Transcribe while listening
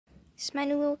This is my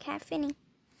new little cat, Finny.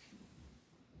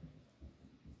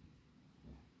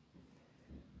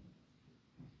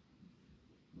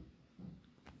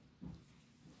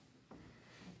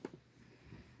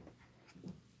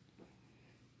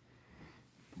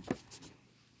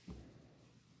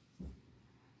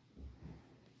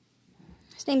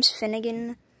 His name's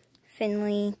Finnegan.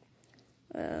 Finley.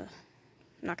 I'm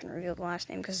not going to reveal the last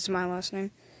name because it's my last name.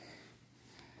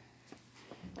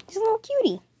 He's a little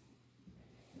cutie.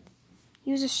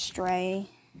 He was a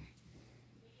stray.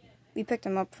 We picked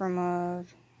him up from, I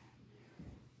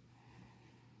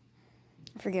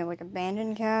forget, like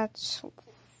abandoned cats,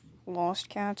 lost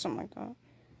cats, something like that.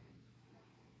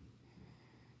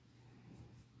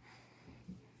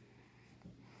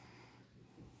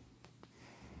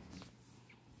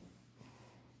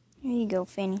 Here you go,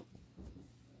 Finny.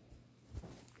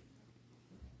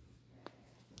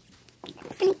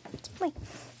 Finny, let's play.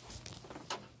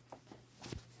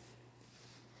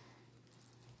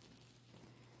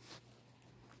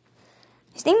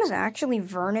 His name is actually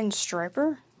Vernon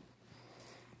Striper.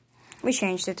 We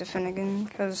changed it to Finnegan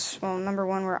because, well, number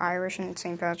one, we're Irish and it's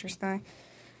St. Patrick's Day.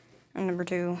 And number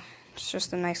two, it's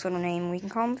just a nice little name. We can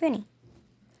call him Finny.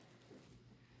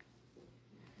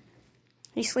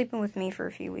 He's sleeping with me for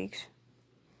a few weeks.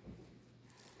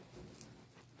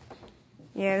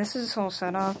 Yeah, this is his whole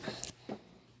setup.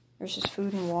 There's just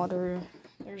food and water.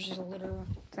 There's just little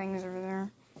things over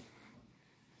there.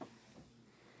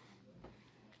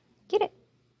 Get it.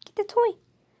 Get the toy.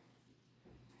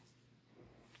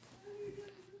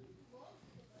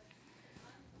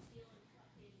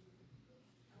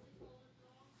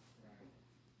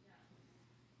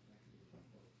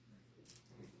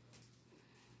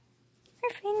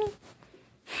 Hi, Finny.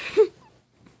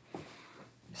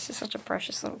 This is such a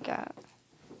precious little cat.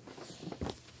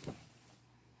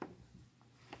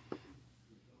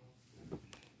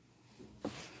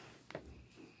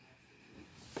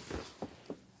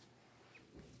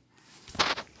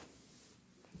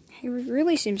 He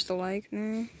really seems to like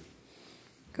me.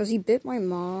 Because he bit my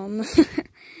mom.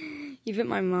 He bit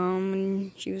my mom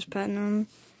when she was petting him. And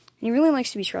he really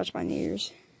likes to be scratched by the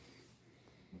ears.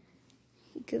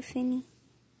 You good, Finny?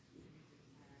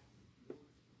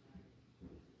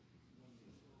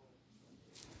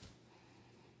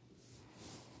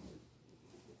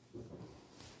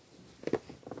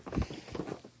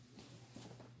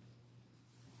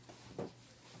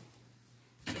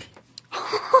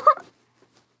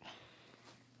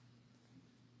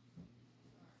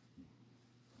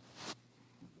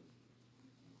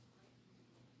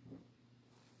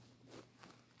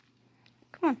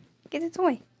 Come on, get the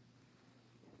toy.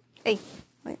 Hey,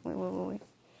 wait.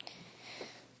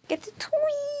 Get the toy!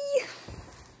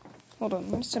 Hold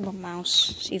on, let's have a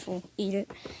mouse, see if we'll eat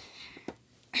it.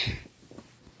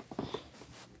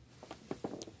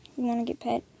 You wanna get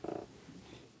pet?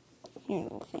 Here,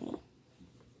 little Finny.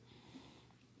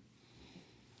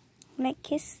 Like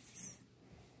kisses?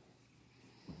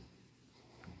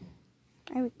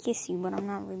 I would kiss you, but I'm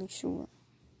not really sure.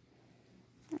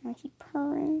 I'm gonna keep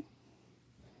purring.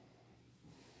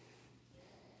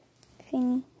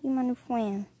 Finny, you my new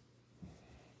friend.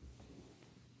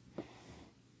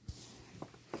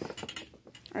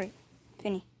 Alright,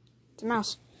 Finny, it's a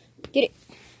mouse. Get it.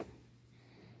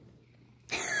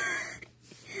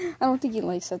 I don't think he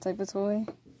likes that type of toy.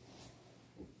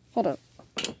 Hold up.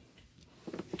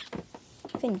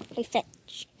 Finny, play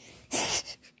fetch.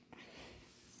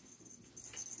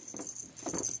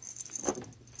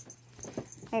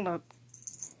 Hold up.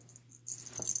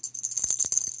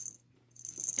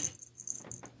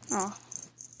 Oh.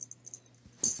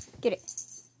 Get it.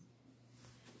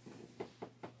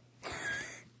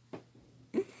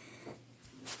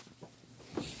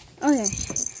 Okay.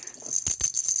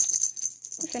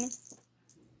 Finny.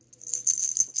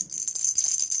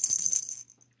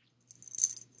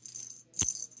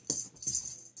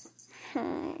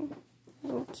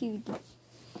 Little cutie.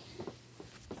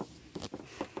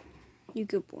 You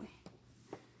good boy.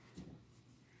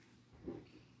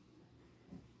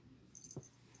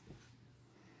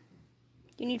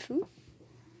 You need food?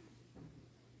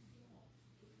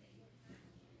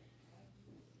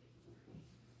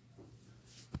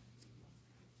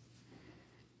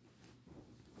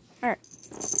 Alright.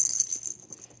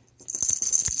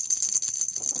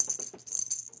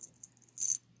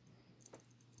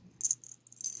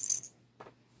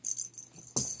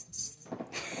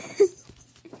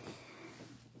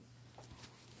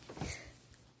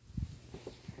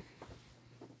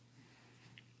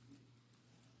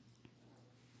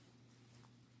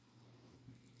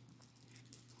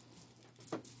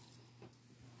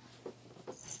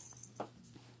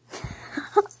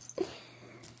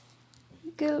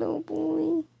 Good little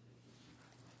boy.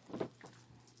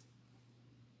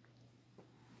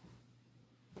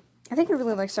 I think he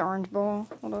really likes the orange ball.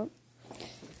 Hold up.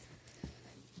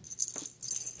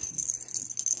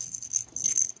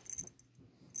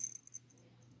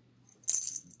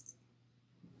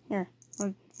 Here,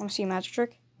 want to see a magic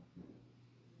trick?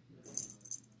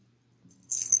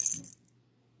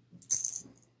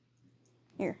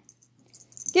 Here.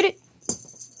 Get it!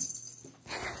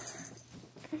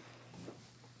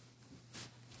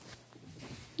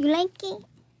 You like it?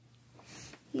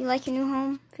 You like your new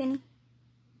home, Finny?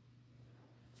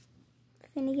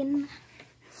 Finnegan?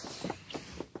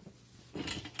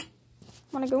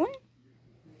 Wanna go in?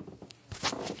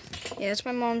 Yeah, that's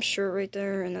my mom's shirt right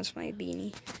there, and that's my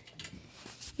beanie.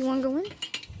 You wanna go in?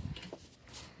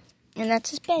 And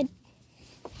that's his bed.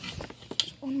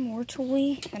 There's one more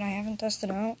toy that I haven't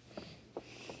tested out.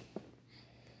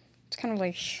 It's kind of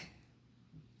like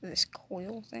this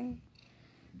coil thing.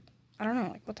 I don't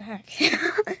know, like, what the heck?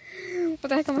 What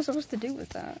the heck am I supposed to do with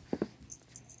that?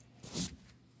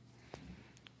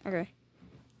 Okay.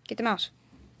 Get the mouse.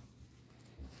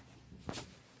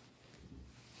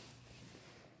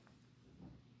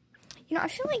 You know, I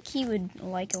feel like he would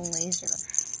like a laser.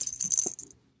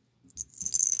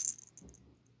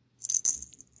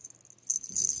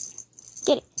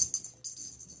 Get it.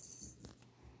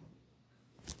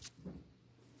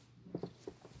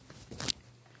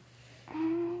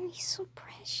 Oh, he's so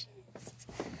precious.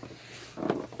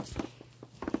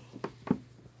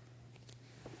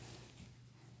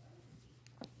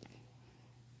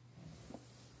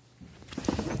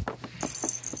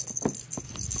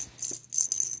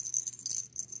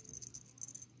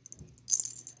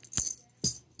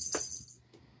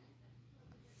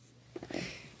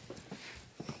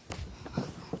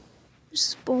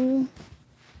 Spoon.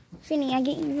 Finny, I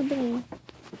get you a bowl.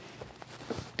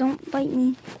 Don't bite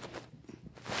me.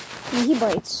 Yeah, he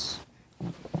bites.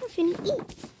 Oh, Finny,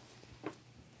 eat.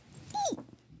 Eat.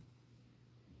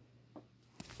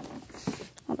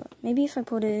 Hold on. Maybe if I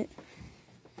put it...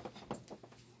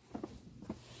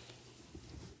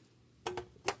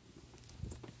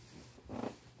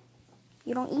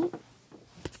 You don't eat?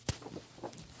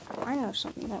 I know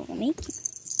something that will make you.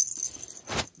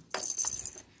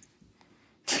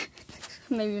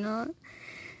 Maybe not.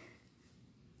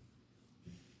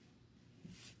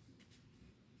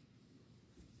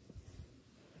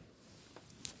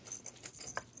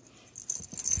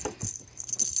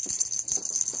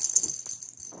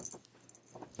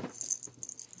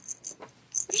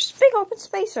 There's just big open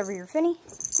space over here, Finny.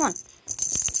 Come on.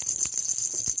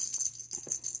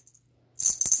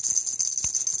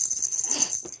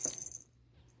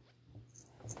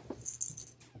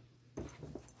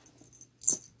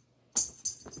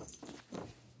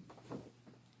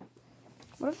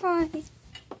 What if I...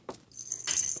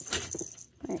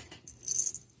 Wait.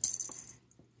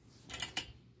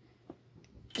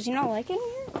 Does he not like it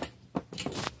here?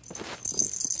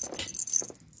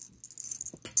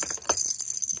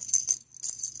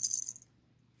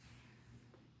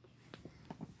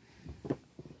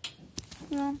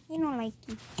 No, he don't like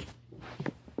it.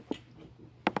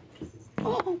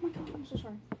 Oh my god, I'm so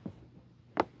sorry.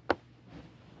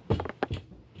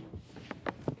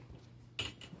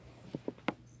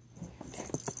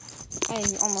 I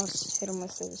almost hit him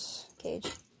with his cage.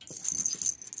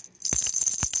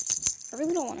 I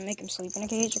really don't want to make him sleep in a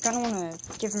cage. I kind of want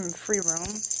to give him free roam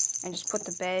and just put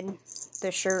the bed,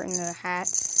 the shirt, and the hat.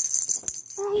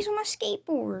 Oh, he's on my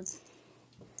skateboard.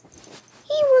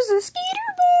 He was a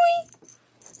skater boy.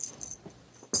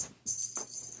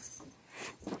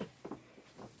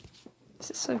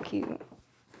 This is so cute.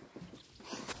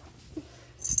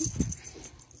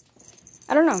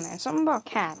 I don't know, man. Something about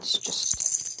cats just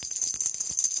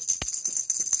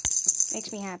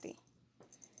makes me happy.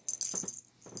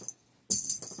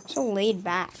 So laid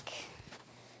back.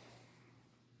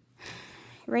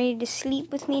 Ready to sleep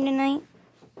with me tonight?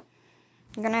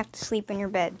 You're gonna have to sleep in your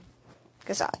bed.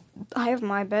 Because I have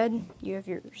my bed, you have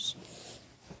yours.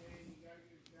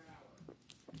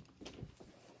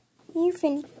 Here,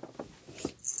 Finny.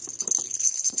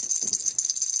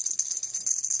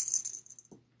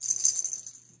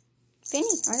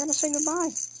 Finny, I gotta say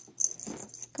goodbye.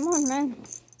 Come on, man.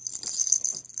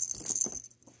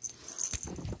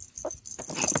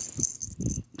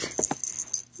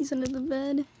 He's under the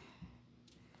bed.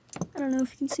 I don't know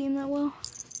if you can see him that well.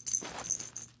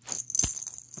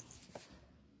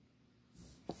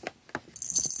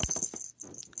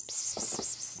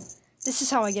 This is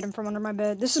how I get him from under my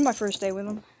bed. This is my first day with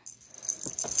him.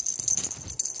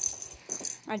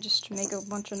 I just make a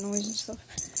bunch of noise and stuff.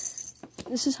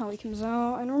 This is how he comes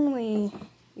out. I normally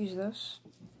use this.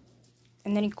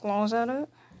 And then he claws at it.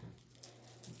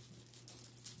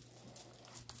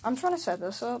 I'm trying to set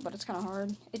this up, but it's kind of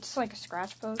hard. It's like a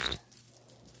scratch post.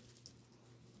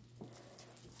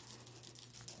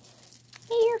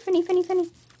 Hey, here, Finny, Finny,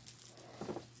 Finny.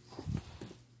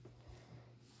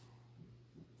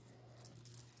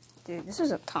 Dude, this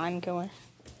is a time killer.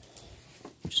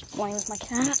 Just playing with my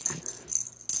cat.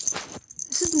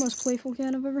 This is the most playful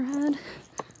cat I've ever had.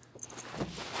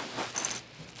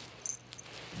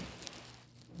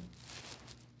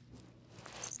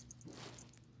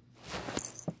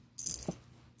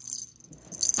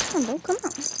 Come on, bro, come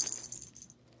on.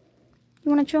 You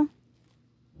wanna chill?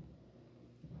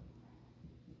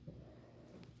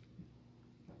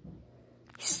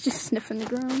 He's just sniffing the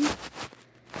ground.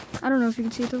 I don't know if you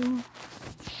can see it though.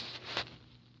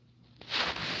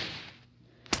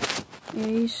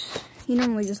 Yeah, he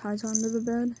normally just hides under the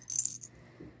bed.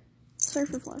 Sorry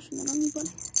for flashing it on you, buddy.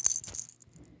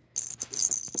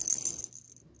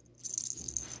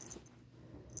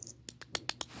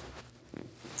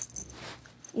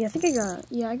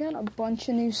 Yeah, I got a bunch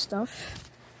of new stuff.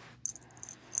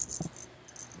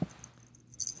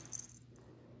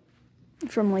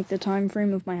 From like the time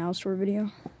frame of my house tour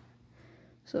video.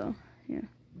 So, yeah.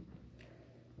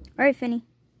 Alright, Finny.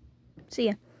 See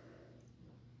ya.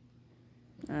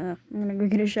 I'm gonna go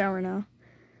get a shower now.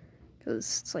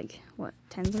 Because it's like, what,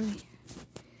 10:30?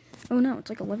 Oh no, it's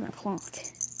like 11 o'clock.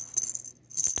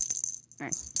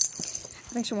 Alright.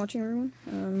 Thanks for watching,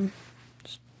 everyone.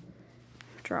 Just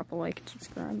drop a like and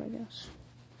subscribe, I guess.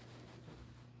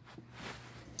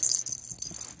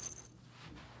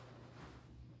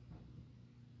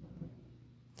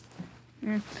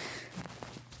 Yeah.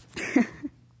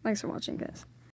 Thanks for watching, guys.